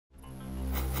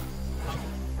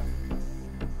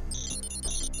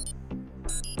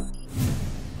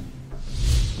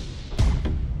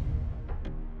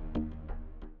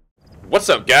What's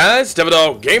up, guys?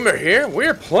 Devil Gamer here.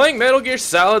 We're playing Metal Gear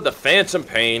Solid: The Phantom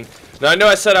Pain. Now, I know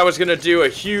I said I was going to do a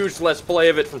huge Let's Play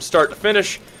of it from start to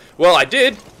finish. Well, I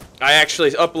did. I actually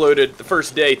uploaded the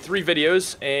first day 3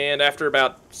 videos, and after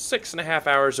about 6.5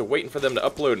 hours of waiting for them to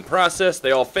upload and process, they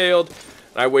all failed.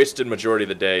 And I wasted majority of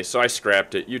the day, so I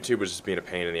scrapped it. YouTube was just being a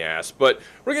pain in the ass. But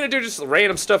we're going to do just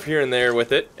random stuff here and there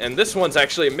with it. And this one's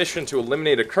actually a mission to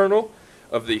eliminate a colonel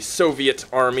of the Soviet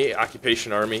Army,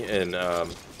 occupation army in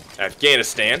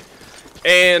Afghanistan,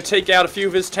 and take out a few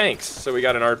of his tanks. So we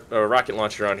got a rocket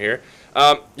launcher on here.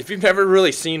 If you've never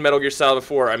really seen Metal Gear Solid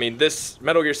before, I mean, this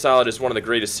Metal Gear Solid is one of the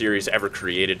greatest series ever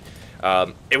created.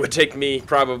 It would take me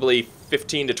probably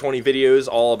 15 to 20 videos,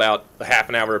 all about a half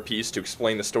an hour apiece, to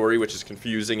explain the story, which is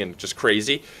confusing and just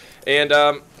crazy. And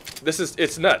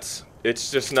it's nuts.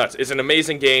 It's just nuts. It's an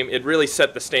amazing game. It really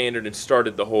set the standard and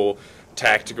started the whole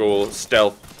tactical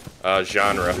stealth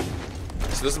genre.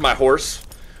 So this is my horse.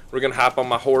 We're gonna hop on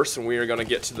my horse and we are gonna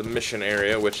get to the mission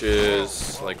area, which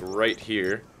is like right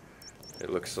here. It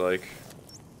looks like.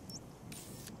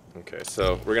 Okay,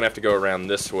 so we're gonna have to go around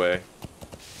this way.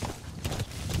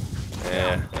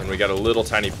 Yeah, and we got a little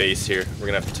tiny base here. We're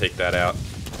gonna have to take that out.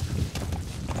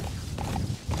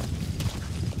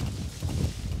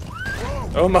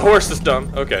 Oh, my horse is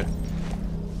dumb. Okay.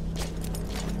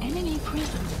 Enemy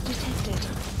presence detected.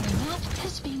 The map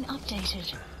has been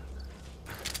updated.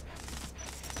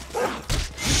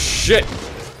 Shit!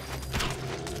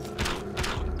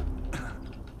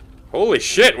 Holy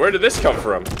shit, where did this come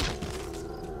from?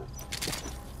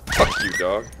 Fuck you,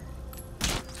 dog.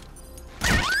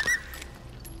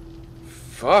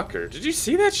 Fucker, did you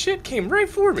see that shit? Came right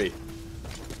for me.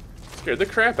 Scared the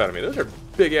crap out of me. Those are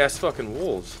big ass fucking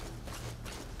wolves.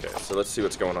 Okay, so let's see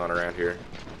what's going on around here.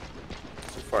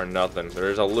 So far, nothing.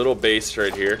 There's a little base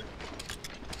right here.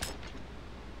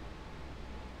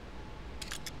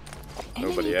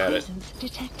 Nobody at it.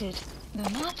 Detected. The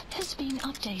map has been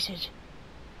updated.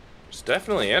 There's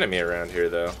definitely enemy around here,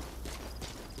 though.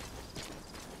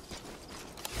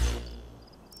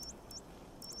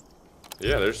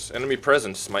 Yeah, there's enemy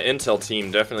presence. My intel team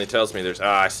definitely tells me there's...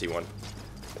 Ah, I see one.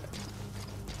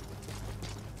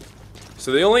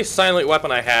 So the only silent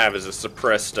weapon I have is a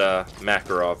suppressed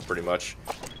Makarov, pretty much.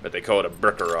 But they call it a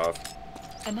Brickarov.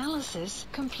 Analysis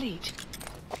complete.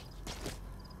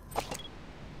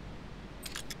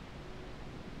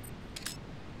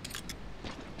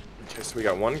 Okay, so we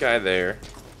got one guy there.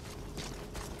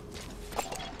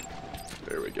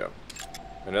 There we go.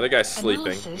 Another guy sleeping.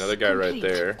 Analysis Another guy complete. right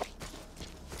there.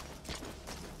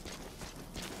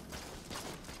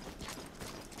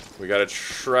 We gotta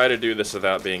try to do this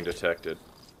without being detected.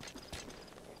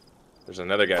 There's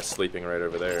another guy sleeping right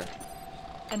over there.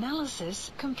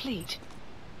 Analysis complete.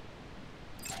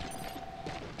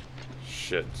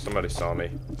 Shit, somebody saw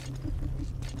me.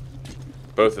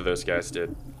 Both of those guys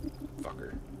did.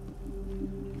 Fucker.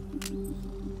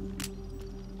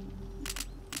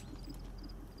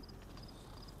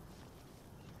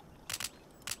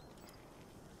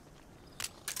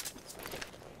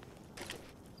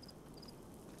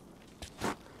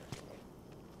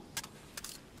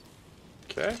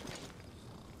 Okay.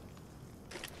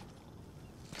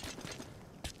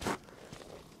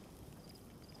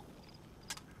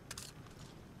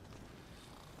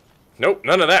 Nope,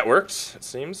 none of that works, it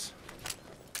seems.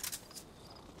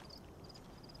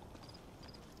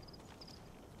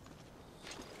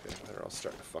 Okay, they're all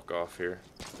starting to fuck off here,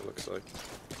 it looks like.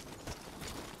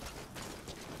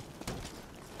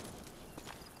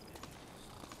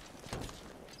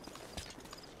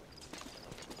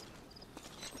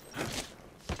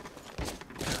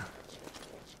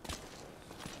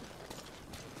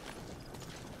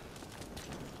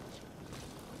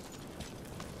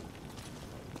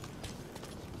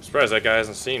 Surprised that guy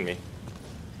hasn't seen me.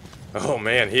 Oh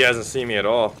man, he hasn't seen me at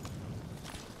all.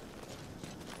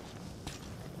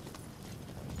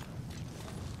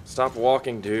 Stop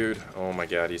walking, dude. Oh my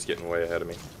god, he's getting way ahead of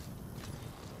me.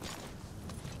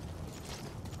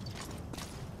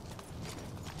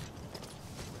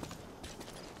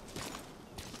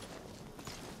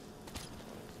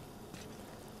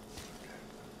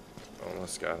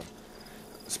 Almost got him.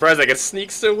 Surprised I could sneak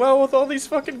so well with all these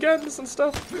fucking guns and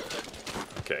stuff.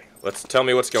 Okay, tell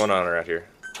me what's going on around here.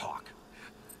 Talk.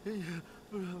 The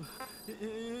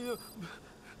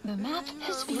map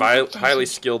has been Highly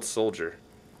skilled soldier.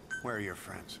 Where are your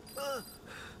friends?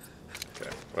 Okay,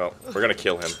 well, we're gonna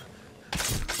kill him.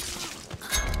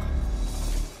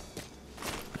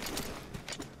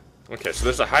 Okay, so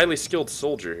there's a highly skilled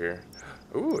soldier here.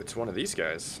 Ooh, it's one of these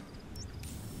guys.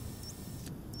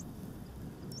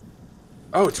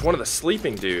 Oh, it's one of the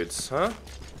sleeping dudes, huh?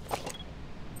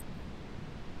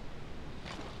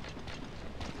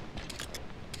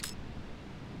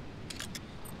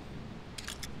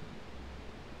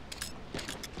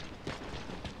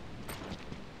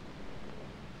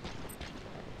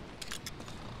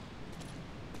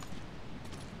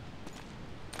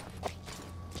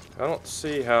 I don't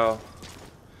see how...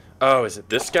 Oh, is it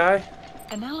this guy?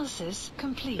 Analysis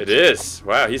complete. It is.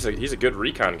 Wow, he's a good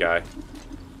recon guy.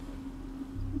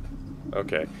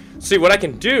 Okay. See, what I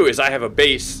can do is I have a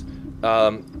base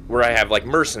where I have like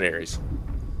mercenaries.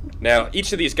 Now,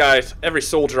 each of these guys, every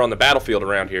soldier on the battlefield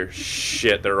around here,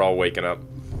 shit, they're all waking up.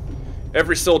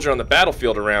 Every soldier on the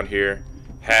battlefield around here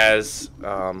has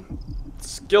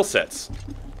skill sets.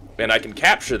 And I can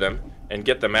capture them and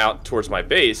get them out towards my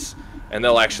base, and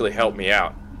they'll actually help me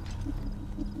out.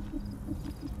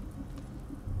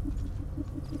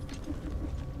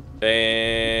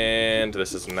 And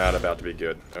this is not about to be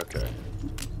good. Okay.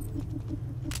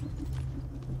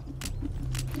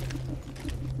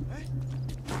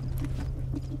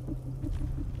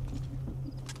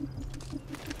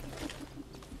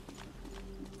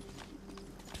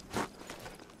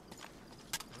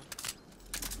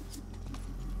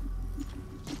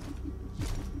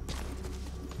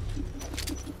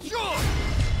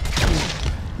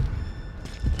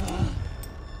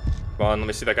 Come on, let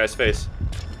me see that guy's face.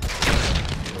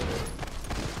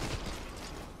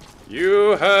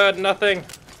 You heard nothing.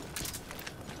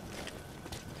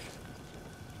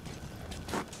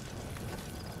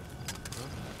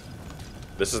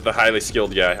 This is the highly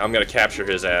skilled guy. I'm gonna capture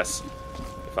his ass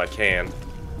if I can.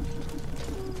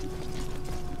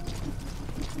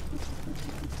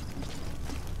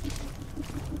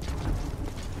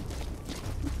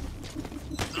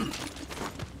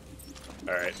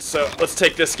 Alright, so let's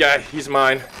take this guy. He's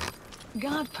mine.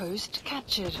 Guard post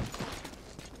captured.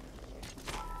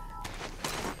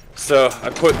 So I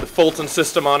put the Fulton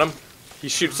system on him. He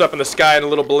shoots up in the sky in a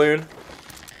little balloon,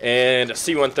 and a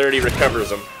C-130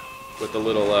 recovers him with the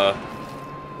little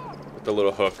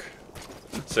hook.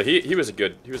 So he was a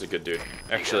good dude.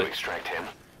 Actually,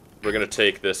 we're gonna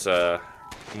take this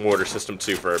mortar system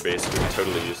 2 for our base. We can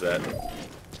totally use that.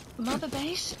 Mother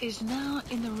base is now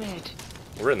in the red.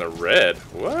 We're in the red.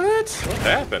 What? What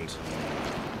happened?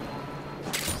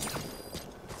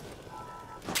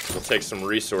 We'll take some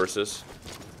resources.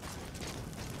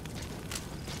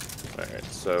 Alright,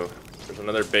 so there's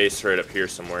another base right up here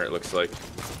somewhere, it looks like.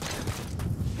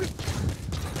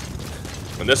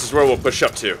 And this is where we'll push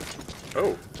up to.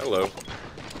 Oh, hello.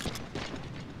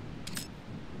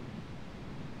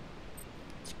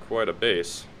 It's quite a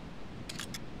base.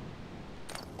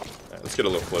 Alright, let's get a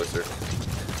little closer.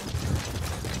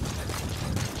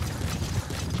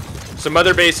 So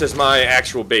Mother Base is my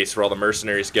actual base where all the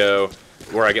mercenaries go,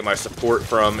 where I get my support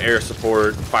from, air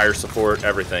support, fire support,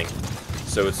 everything.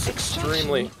 So it's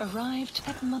extremely... Arrived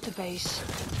at Mother Base.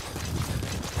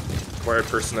 Acquired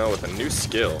personnel with a new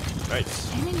skill.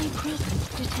 Nice. Enemy presence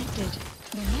detected.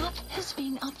 The map has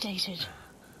been updated.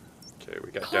 Okay, we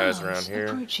got guys around here.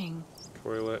 Approaching.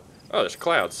 Toilet. Oh, there's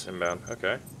clouds inbound.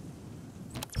 Okay.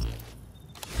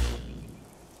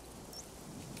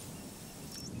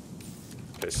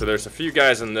 Okay, so there's a few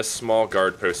guys in this small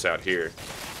guard post out here.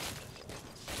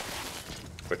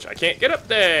 Which I can't get up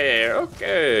there.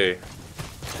 Okay.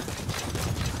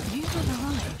 You have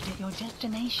arrived at your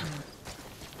destination.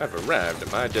 I've arrived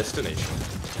at my destination.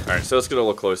 Alright, so let's get a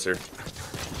little closer.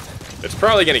 It's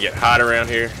probably gonna get hot around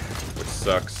here, which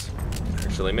sucks.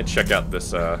 Actually, let me check out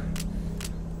this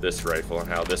this rifle and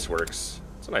how this works.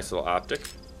 It's a nice little optic.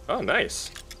 Oh,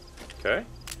 nice. Okay.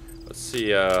 Let's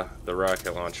see the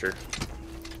rocket launcher.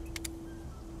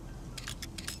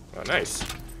 Oh, nice.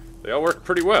 They all work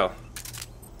pretty well.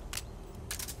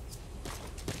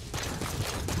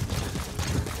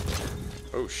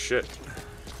 Oh, shit.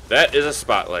 That is a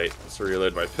spotlight. Let's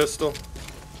reload my pistol.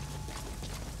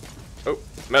 Oh,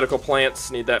 medical plants.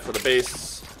 Need that for the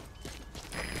base.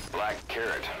 Black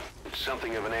carrot.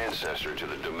 Something of an ancestor to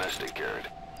the domestic carrot.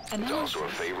 It's also a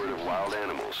favorite of wild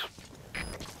animals.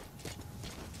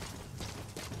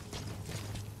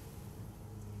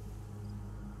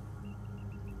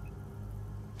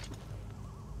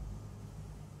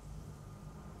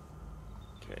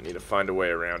 I need to find a way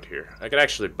around here. I could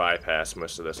actually bypass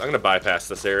most of this. I'm going to bypass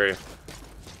this area.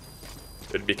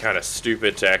 It'd be kind of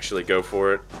stupid to actually go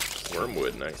for it.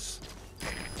 Wormwood, nice.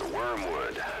 The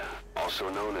wormwood, also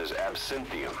known as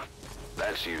absinthium.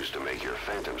 That's used to make your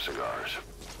phantom cigars.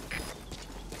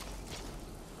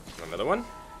 Another one.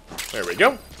 There we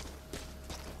go.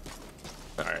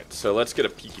 Alright, so let's get a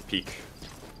peeky peek.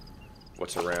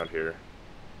 What's around here?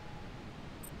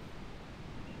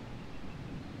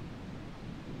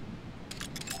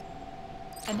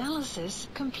 Analysis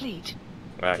complete.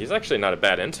 Wow, he's actually not a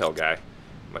bad intel guy.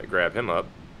 Might grab him up.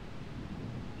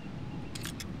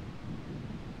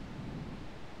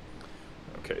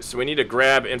 Okay, so we need to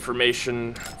grab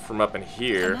information from up in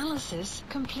here. Analysis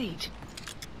complete.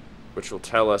 Which will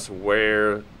tell us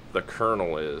where the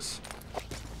colonel is,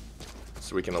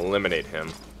 so we can eliminate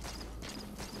him.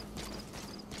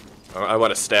 I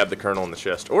want to stab the colonel in the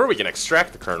chest, or we can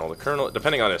extract the colonel. The colonel,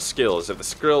 depending on his skills, if the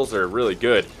skills are really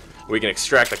good, we can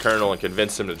extract the colonel and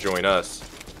convince him to join us,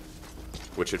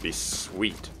 which would be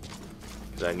sweet.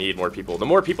 Because I need more people. The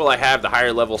more people I have, the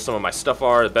higher level some of my stuff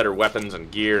are, the better weapons and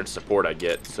gear and support I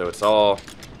get. So it's all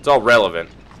relevant.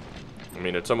 I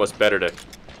mean, it's almost better to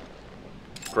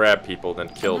grab people than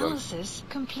kill them. Analysis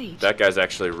complete. That guy's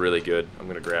actually really good. I'm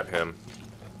gonna grab him.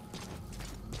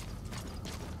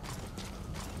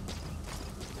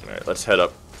 Alright, let's head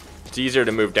up. It's easier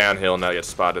to move downhill and not get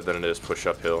spotted than it is push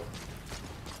uphill.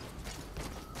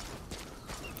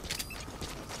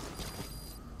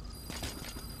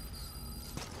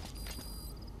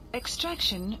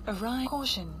 Extraction arrive.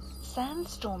 Caution.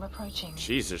 Sandstorm approaching.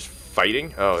 Jeez, there's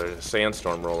fighting? Oh, there's a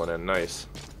sandstorm rolling in. Nice.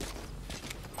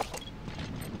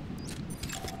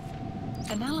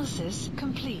 Analysis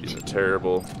complete. These are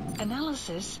terrible.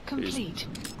 Analysis complete.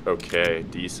 Okay,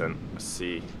 decent. Let's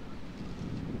see.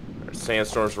 There's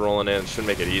sandstorms rolling in. Should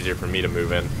make it easier for me to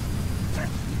move in.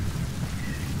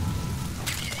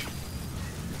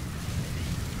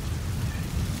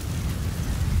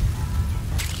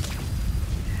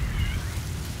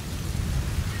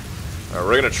 Alright,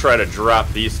 we're gonna try to drop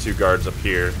these two guards up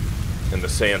here in the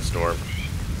sandstorm.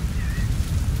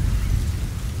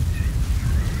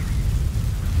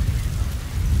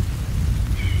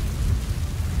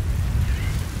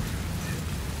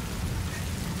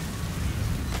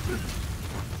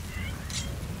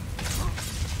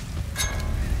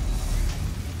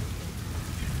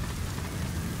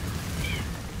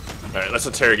 Alright, let's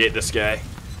interrogate this guy.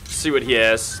 See what he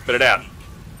has. Spit it out.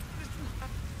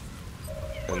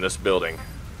 In this building.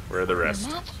 Where are the rest?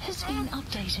 The map has been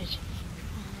updated.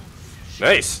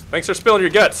 Nice! Thanks for spilling your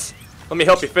guts. Let me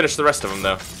help you finish the rest of them,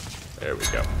 though. There we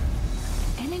go.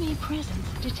 Enemy presence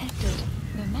detected.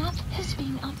 The map has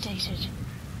been updated.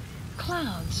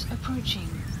 Clouds approaching.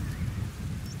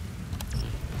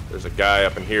 There's a guy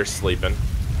up in here sleeping.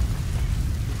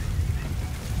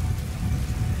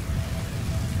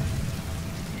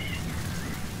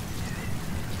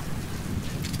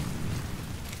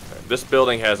 This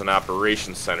building has an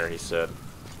operations center, he said,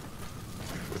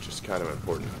 which is kind of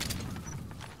important.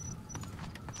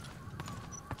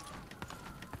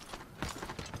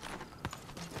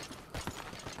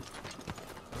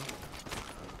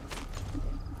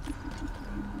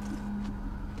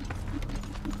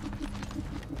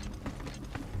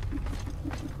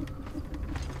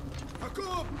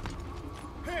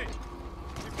 Hey!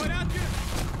 Ты в порядке?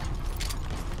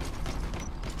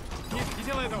 Нет, не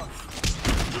делай этого!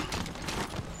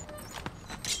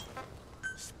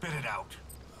 Spit it out.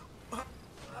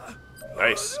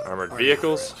 Nice. Armored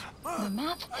vehicles. The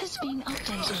map has been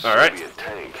updated. Alright. Soviet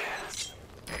tank.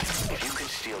 If you could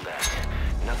steal that,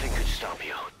 nothing could stop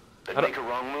you. Then I don't- make a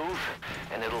wrong move,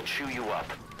 and it'll chew you up.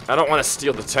 I don't want to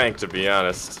steal the tank, to be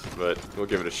honest, but we'll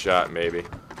give it a shot, maybe.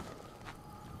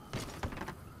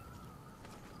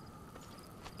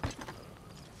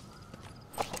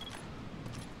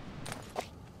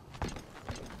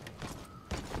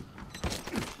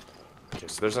 Okay,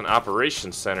 so there's an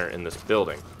operations center in this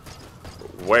building.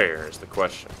 But where is the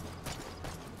question?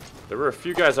 There were a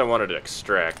few guys I wanted to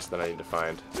extract that I need to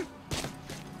find.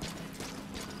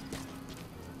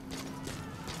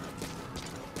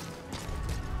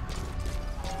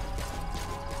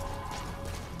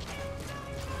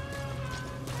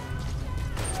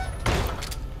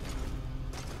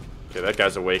 Okay, that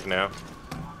guy's awake now.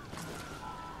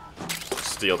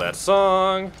 Steal that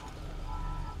song.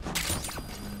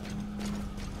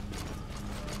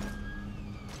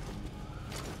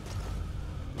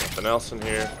 Nothing else in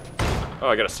here. Oh,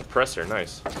 I got a suppressor.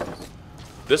 Nice.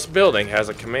 This building has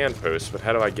a command post, but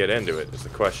how do I get into it is the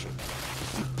question.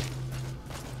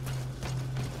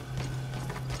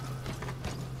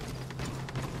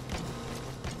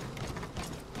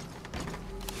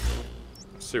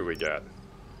 Let's see what we got.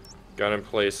 Gun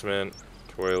emplacement,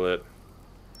 toilet,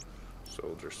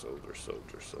 soldier, soldier,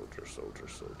 soldier, soldier, soldier,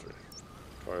 soldier,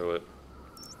 toilet.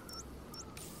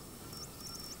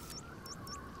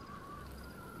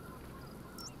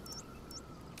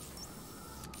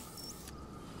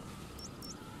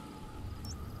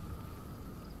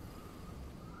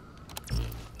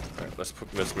 Alright,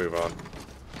 let's move on.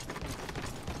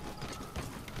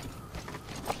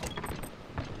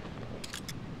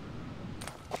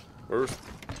 Where's...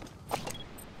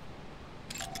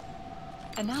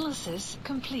 Analysis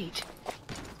complete.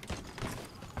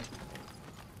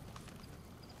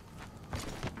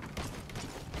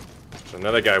 There's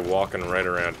another guy walking right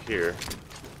around here.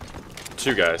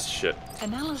 Two guys, shit.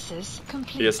 Analysis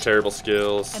complete. He has terrible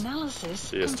skills.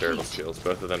 Analysis He has terrible complete. skills.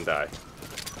 Both of them die.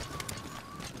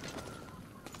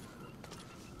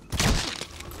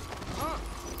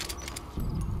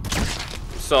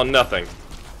 Saw nothing.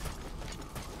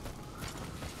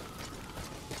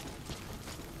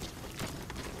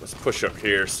 Let's push up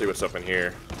here, see what's up in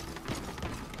here.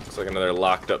 Looks like another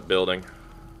locked up building.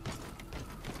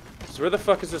 So where the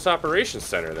fuck is this operations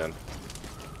center then?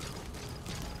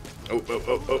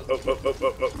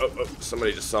 Oh.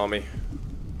 Somebody just saw me.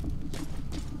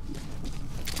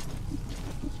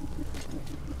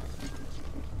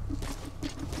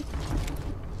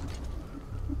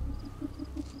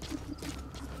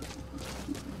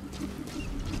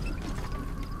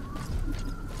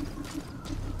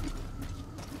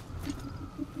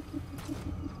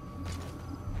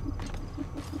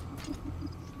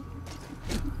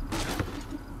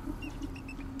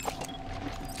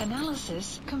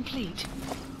 Analysis complete.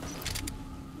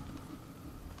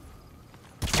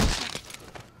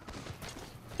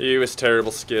 He was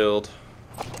terrible skilled.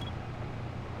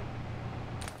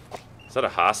 Is that a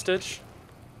hostage?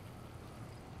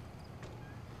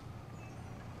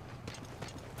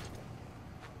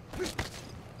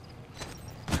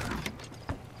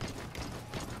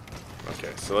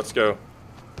 Okay, so let's go.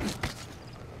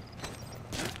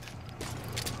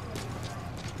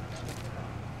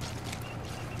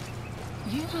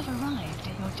 You have arrived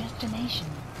at your destination.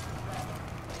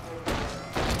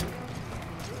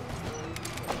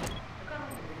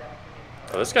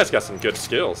 Oh, this guy's got some good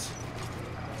skills.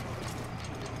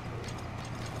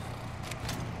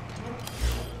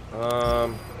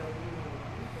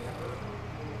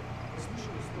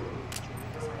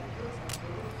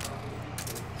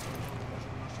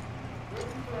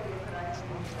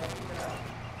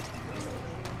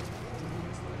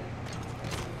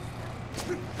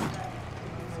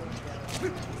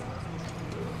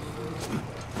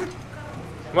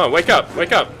 Come on, wake up,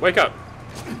 wake up, wake up.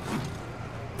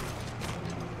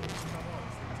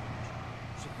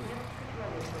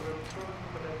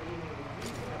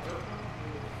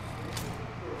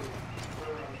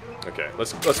 Okay,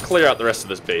 let's clear out the rest of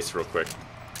this base real quick.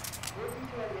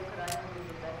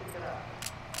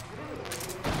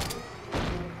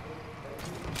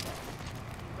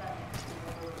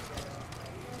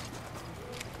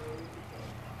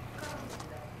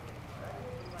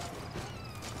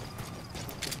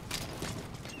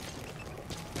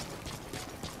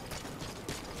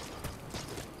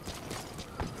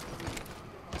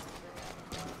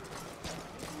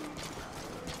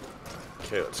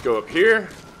 Okay, let's go up here.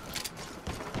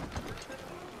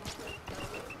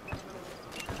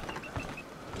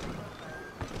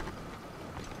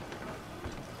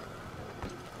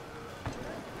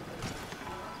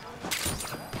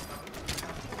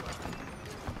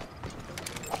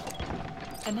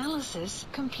 Analysis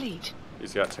complete.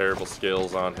 He's got terrible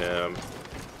skills on him.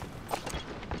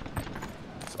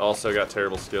 He's also got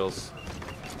terrible skills.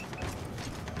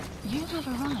 You have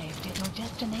arrived at your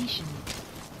destination.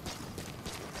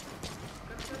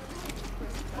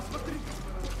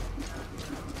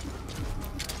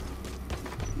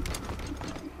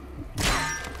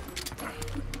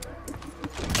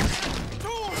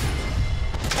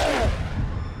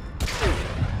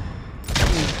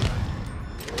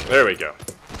 There we go.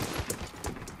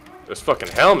 Those fucking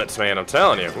helmets, man, I'm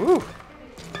telling you. Woo.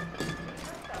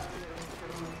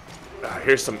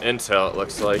 Here's some intel, it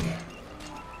looks like.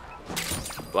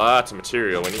 Lots of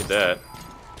material, we need that.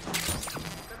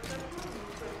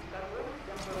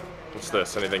 What's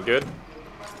this? Anything good?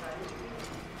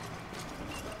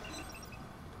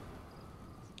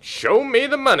 Show me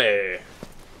the money!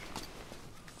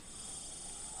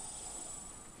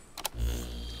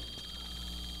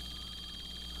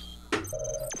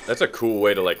 That's a cool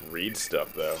way to, like, read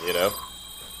stuff, though, you know?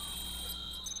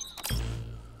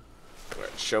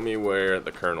 Alright, show me where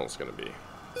the kernel's gonna be.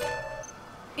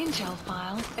 Intel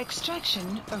file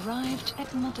extraction arrived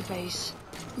at Mother Base.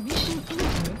 Mission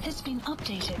info has been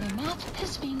updated. The map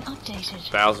has been updated.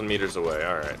 1,000 meters away,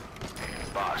 alright.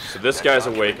 Boss, So this that guy's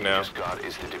document awake now. you just got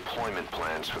is the deployment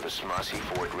plans for the Smasi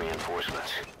Fort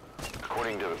reinforcements.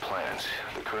 According to the plans,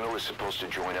 the Colonel is supposed to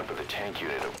join up with a tank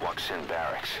unit of Waksin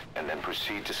Barracks and then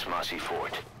proceed to Smasi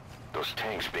Fort. Those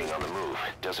tanks being on the move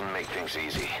doesn't make things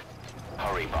easy.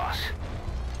 Hurry, boss.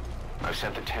 I've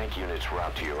sent the tank unit's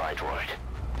route to your iDroid.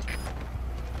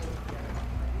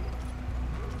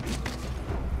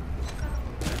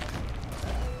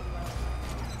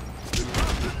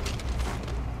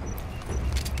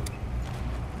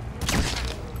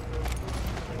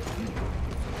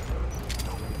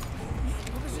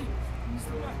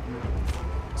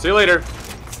 See you later.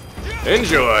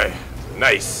 Enjoy.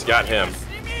 Nice, got him.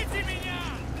 Снимите меня!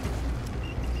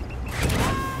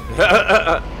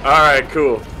 Alright,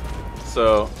 cool.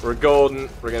 So, we're golden.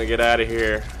 We're gonna get out of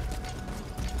here.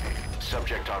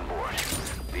 Subject on board.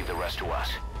 Leave the rest to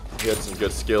us. He had some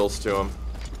good skills to him.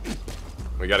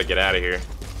 We gotta get out of here.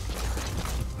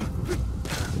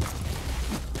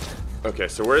 Okay,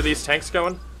 so where are these tanks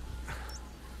going?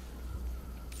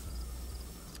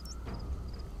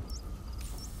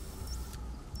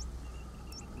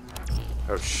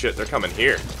 Oh shit, they're coming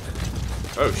here.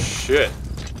 Oh shit.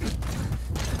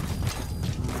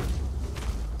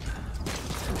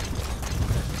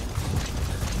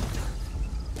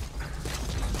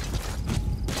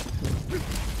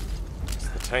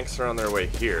 The tanks are on their way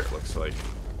here, it looks like.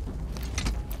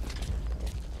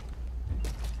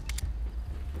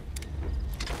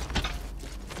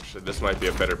 Actually, this might be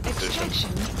a better position.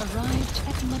 Extraction arrived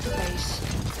at Mother Base.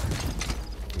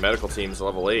 Medical team's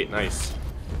level 8, nice.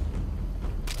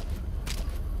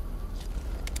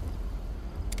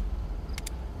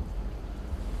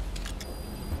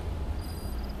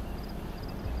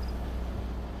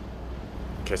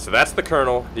 Okay, so that's the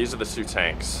Colonel. These are the 2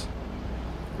 tanks.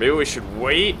 Maybe we should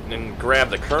wait and grab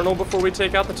the Colonel before we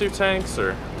take out the 2 tanks,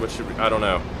 or what should we? I don't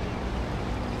know.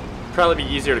 Probably be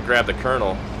easier to grab the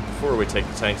Colonel before we take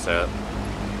the tanks out.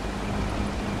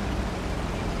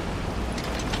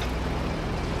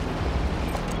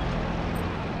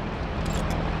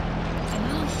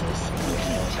 Analysis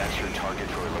complete. That's your target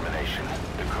for elimination,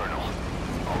 the Colonel.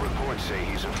 All reports say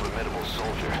he's a formidable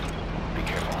soldier. Be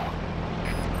careful.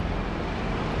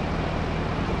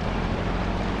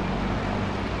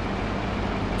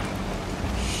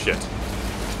 Shit.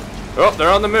 Oh, they're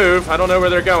on the move. I don't know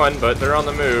where they're going, but they're on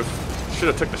the move. Should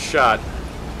have took the shot.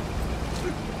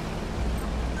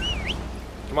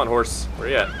 Come on, horse. Where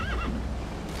you at?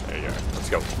 There you are. Let's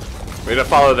go. We need to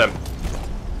follow them.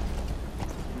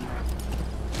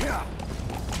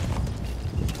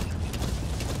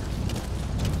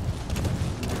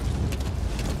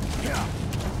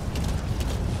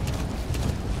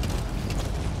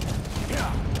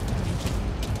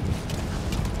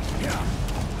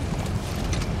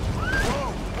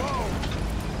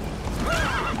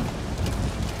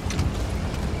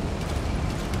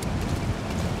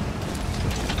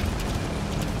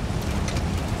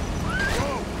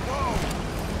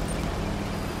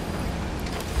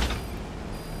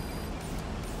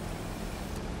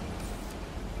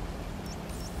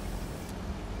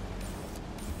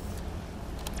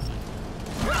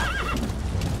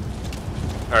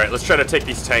 Alright, let's try to take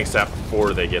these tanks out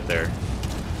before they get there.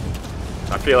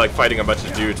 I feel like fighting a bunch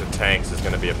of dudes in tanks is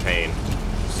going to be a pain.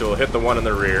 So we'll hit the one in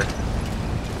the rear.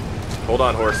 Hold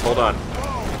on, horse, hold on.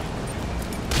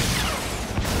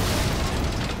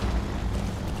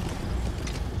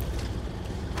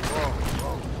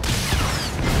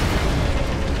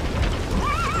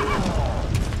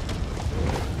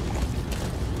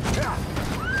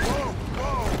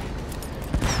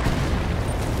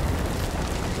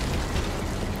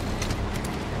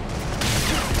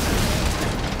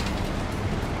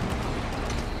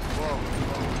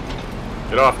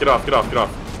 Get off, get off, get off, get off.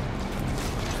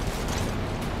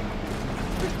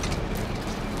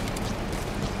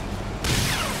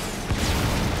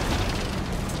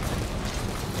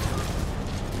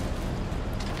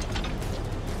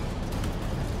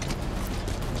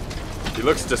 He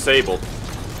looks disabled.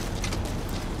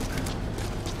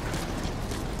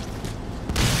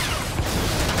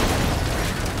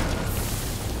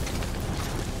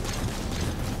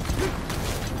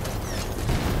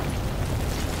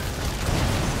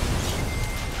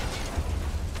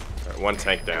 One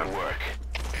tank down. Good work.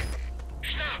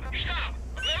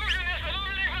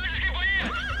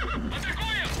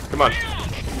 Come on.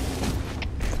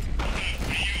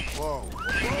 Whoa,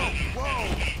 whoa,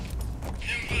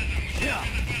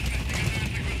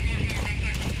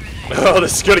 Oh,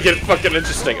 this is gonna get fucking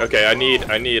interesting. Okay, I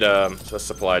need a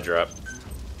supply drop.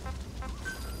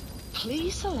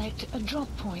 Please select a drop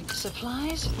point.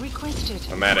 Supplies requested.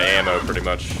 I'm out of ammo, pretty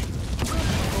much.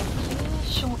 Clear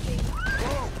shortly.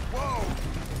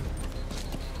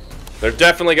 They're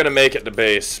definitely gonna make it to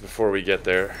base before we get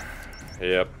there.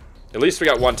 Yep. At least we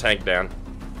got one tank down.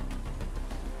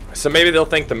 So maybe they'll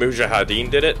think the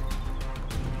Mujahideen did it,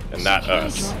 and not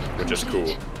us, which is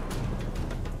cool.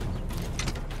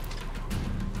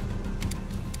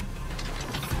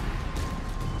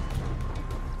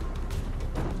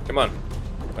 Come on.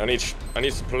 I need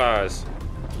supplies.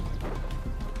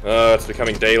 It's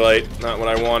becoming daylight. Not what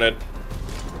I wanted.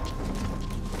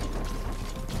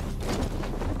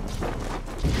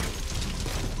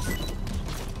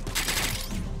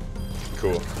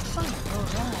 Cool. Sun will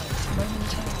rise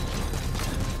momentarily.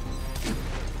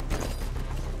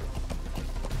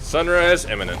 Sunrise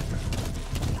imminent.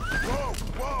 Whoa,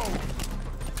 whoa.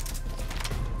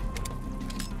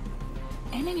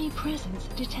 Enemy presence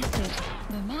detected.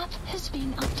 The map has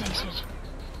been updated.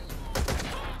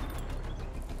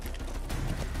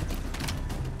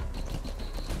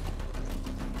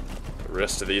 The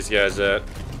rest of these guys at?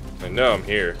 I know I'm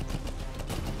here.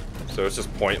 So it's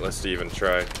just pointless to even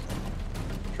try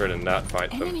to not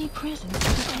fight them. Enemy presence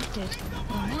detected. The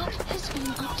map has been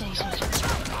updated.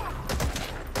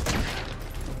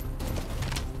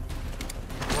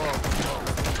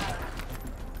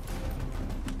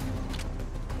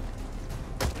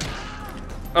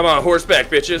 I'm on horseback,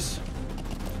 bitches.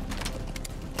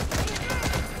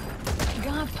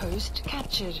 Guard post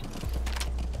captured.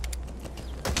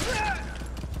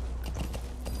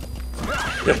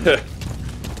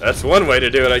 That's one way to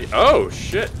do it. Oh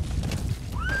shit!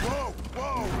 Whoa,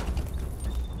 whoa.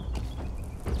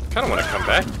 Kind of want to come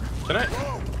back. Can I?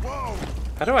 Whoa, whoa.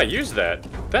 How do I use that?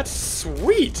 That's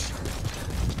sweet.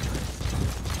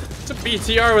 It's a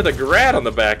BTR with a grad on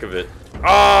the back of it. Oh,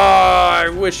 I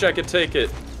wish I could take it.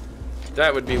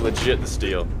 That would be legit the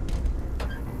steal.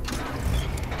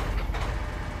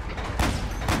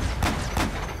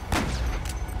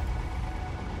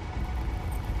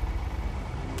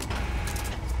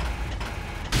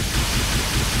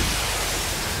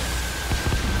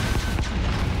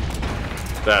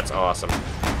 That's awesome.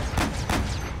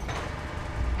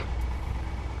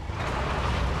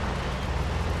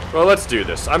 Well, let's do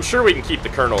this. I'm sure we can keep the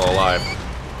Colonel alive.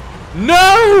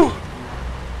 No!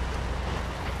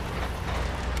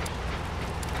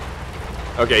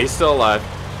 Okay, he's still alive.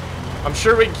 I'm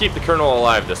sure we can keep the Colonel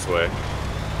alive this way. The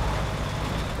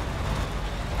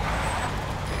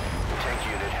tank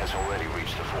unit has already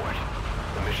reached the fort.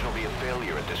 The mission will be a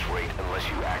failure at this rate unless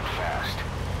you act fast.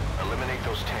 Eliminate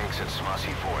those tanks at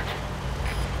Smassi Fort.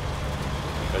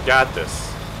 I got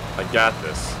this. I got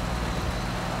this.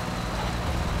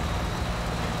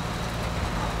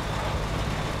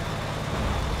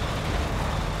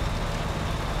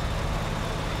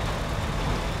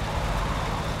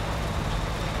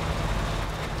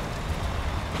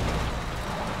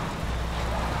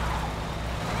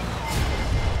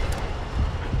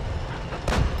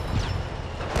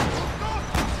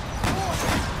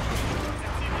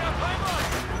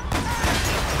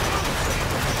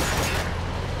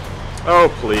 Oh,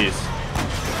 please.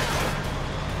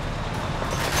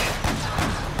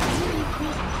 Enemy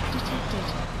presence detected.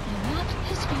 The map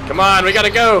has been Come on, we gotta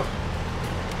go.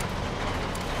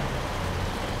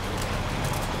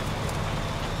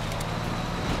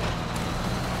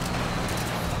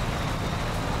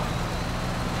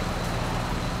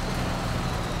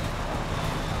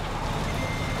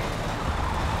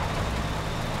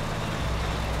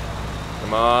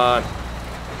 Come on.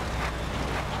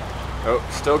 Oh,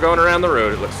 still going around the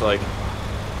road, it looks like.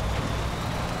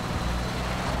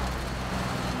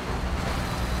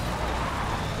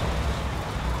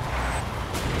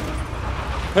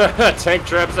 Tank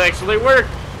traps actually work.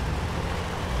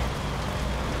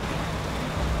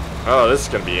 Oh, this is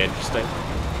gonna be interesting.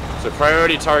 So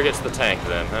priority targets the tank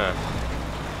then, huh?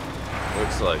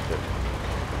 Looks like it.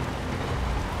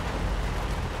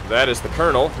 That is the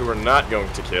Colonel, who we're not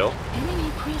going to kill, enemy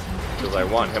presence because I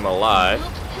detected. want him alive. The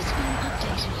map has been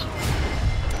updated.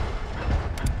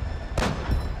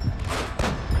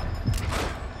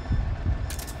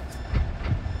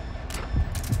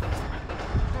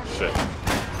 Shit.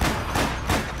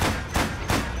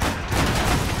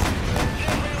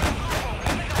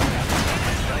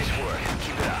 Nice work.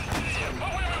 Keep it up.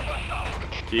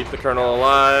 Keep the Colonel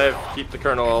alive. Keep the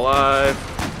Colonel alive.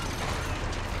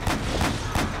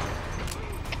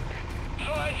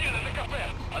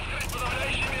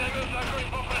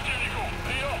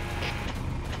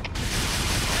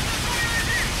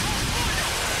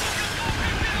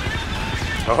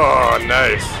 Oh,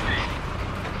 nice.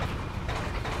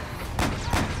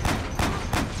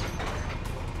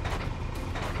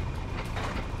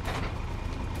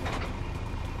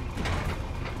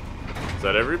 Is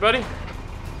that everybody?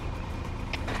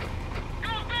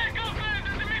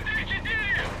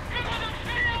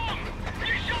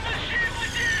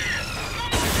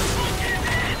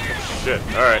 Shit.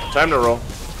 Alright, time to roll.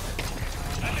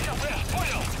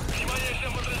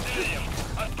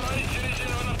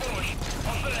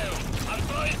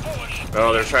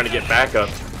 Oh, they're trying to get back up.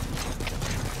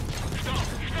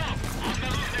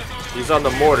 He's on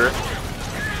the mortar.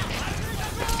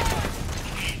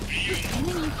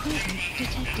 Enemy presence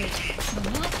detected. The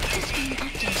map has been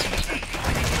updated.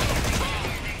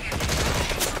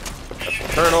 That's the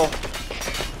Colonel.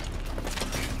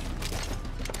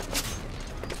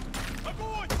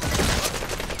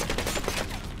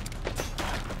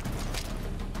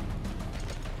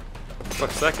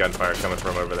 What's that gunfire coming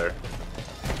from over there?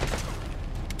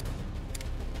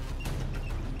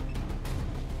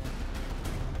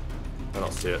 I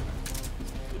don't see it.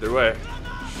 Either way.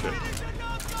 Shit.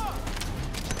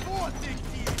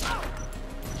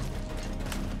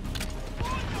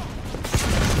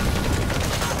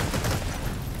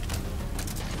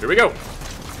 Here we go.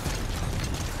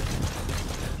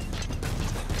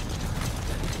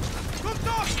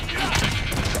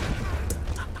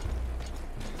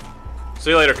 See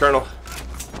you later, Colonel.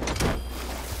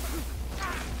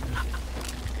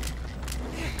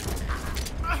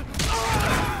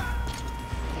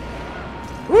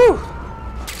 Woo!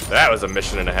 That was a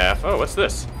mission and a half. Oh, what's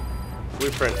this?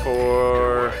 Blueprint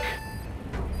for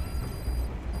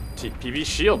TPV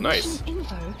shield. Nice.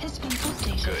 Info has been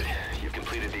updated. Good. You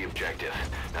completed the objective.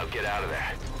 Now get out of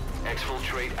there.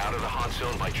 Exfiltrate out of the hot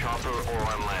zone by chopper or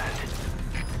on land.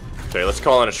 Okay, let's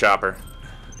call in a chopper.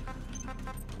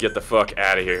 Get the fuck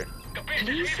out of here.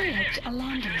 Please select a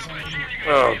landing zone.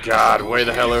 Oh god, way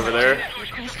the hell over there.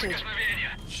 Requested.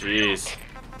 Jeez.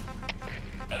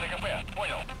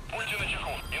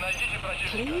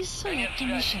 Please select a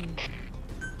mission.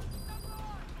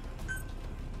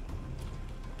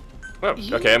 Oh,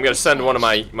 okay, I'm gonna send one of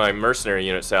my mercenary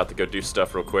units out to go do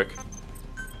stuff real quick.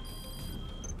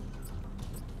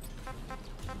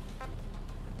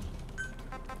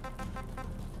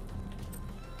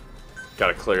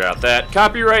 Gotta clear out that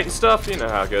copyright and stuff, you know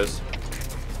how it goes.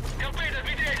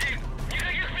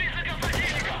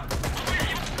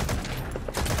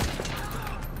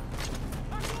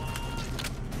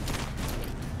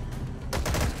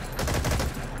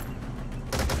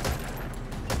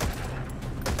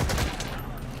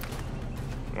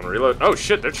 Wanna reload? Oh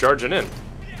shit, they're charging in.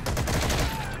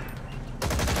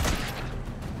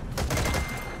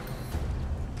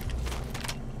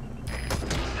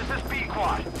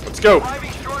 Let's go.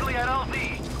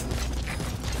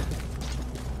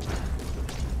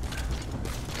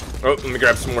 Oh, let me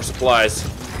grab some more supplies.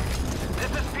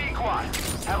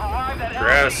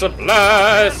 Grab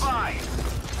supplies.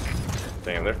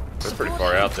 Damn, they're pretty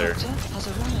far out there. Has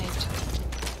arrived.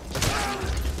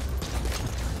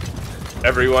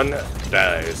 Everyone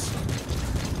dies.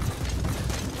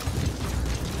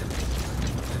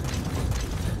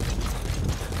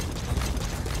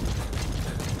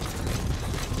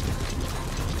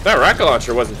 That rocket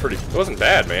launcher wasn't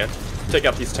bad, man. Take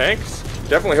out these tanks.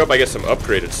 Definitely hope I get some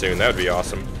upgraded soon. That would be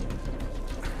awesome.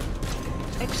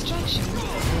 Extraction.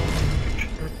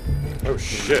 Oh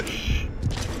shit.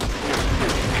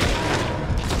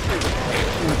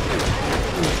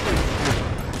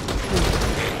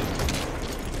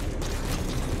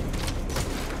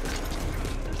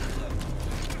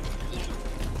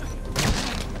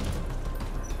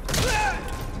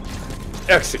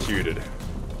 Executed.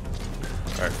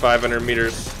 Alright, 500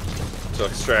 meters to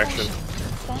extraction.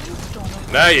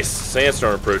 Nice!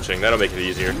 Sandstorm approaching. That'll make it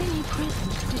easier. Enemy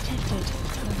presence detected.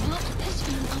 The map has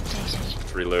been updated.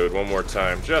 Let's reload one more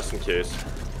time, just in case.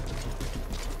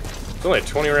 It's only a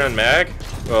 20 round mag?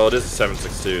 Well, it is a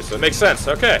 7.62, so it makes sense.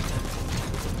 Okay.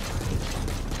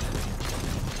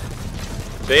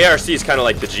 The ARC is kind of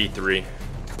like the G3.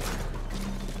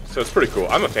 So it's pretty cool.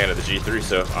 I'm a fan of the G3,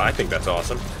 so I think that's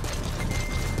awesome.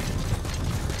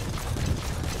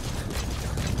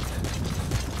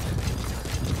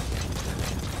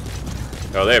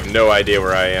 Oh, they have no idea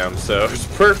where I am, so it's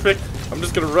perfect. I'm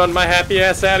just gonna run my happy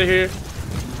ass out of here.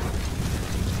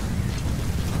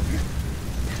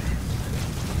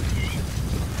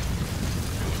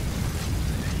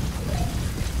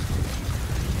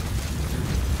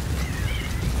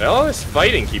 All this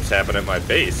fighting keeps happening at my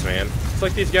base, man. It's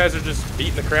like these guys are just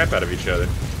beating the crap out of each other.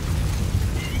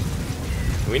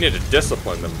 We need to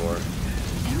discipline them more.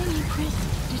 Enemy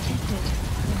presence detected.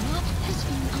 The map has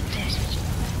been updated.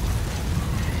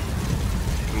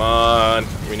 Come on,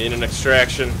 we need an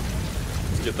extraction.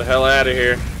 Let's get the hell out of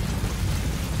here.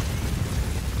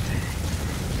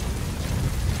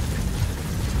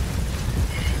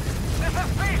 This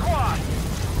is Pequod.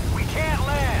 We can't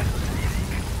land.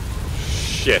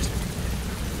 Shit.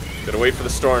 Gotta wait for the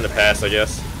storm to pass, I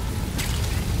guess.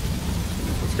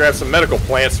 Let's grab some medical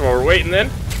plants while we're waiting then.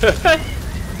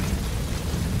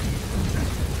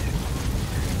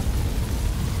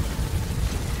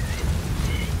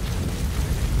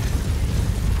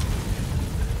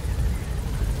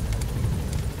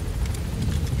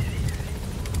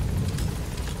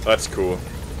 That's cool.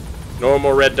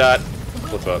 Normal red dot.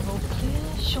 Flip up. Will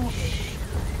clear shortly.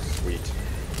 Sweet.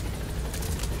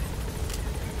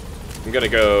 I'm gonna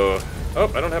go...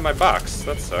 Oh, I don't have my box.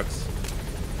 That sucks.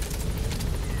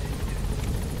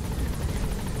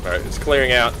 Alright, it's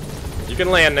clearing out. You can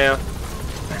land now.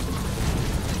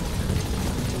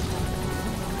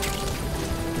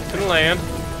 can land.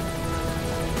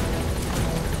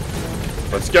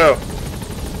 Let's go.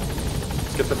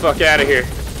 Let's get the fuck out of here.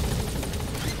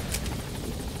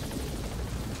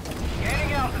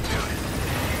 Gaining altitude.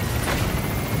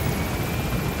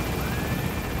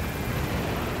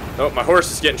 Oh, my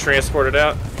horse is getting transported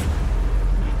out.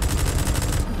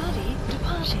 Buddy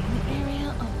departing area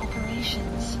of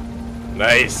operations.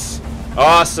 Nice.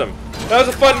 Awesome. That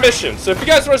was a fun mission. So if you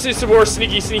guys want to see some more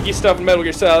sneaky stuff in Metal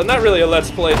Gear Solid, not really a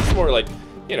Let's Play, it's more like,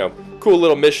 you know, cool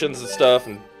little missions and stuff,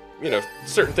 and, you know,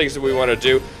 certain things that we want to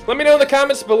do, let me know in the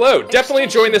comments below. Definitely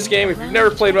enjoying this game. If you've never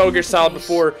played Metal Gear Solid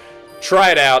before,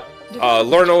 try it out.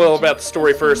 Learn a little about the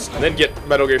story first, and then get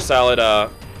Metal Gear Solid,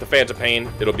 The Phantom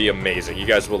Pain. It'll be amazing. You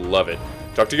guys will love it.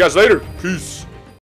 Talk to you guys later. Peace.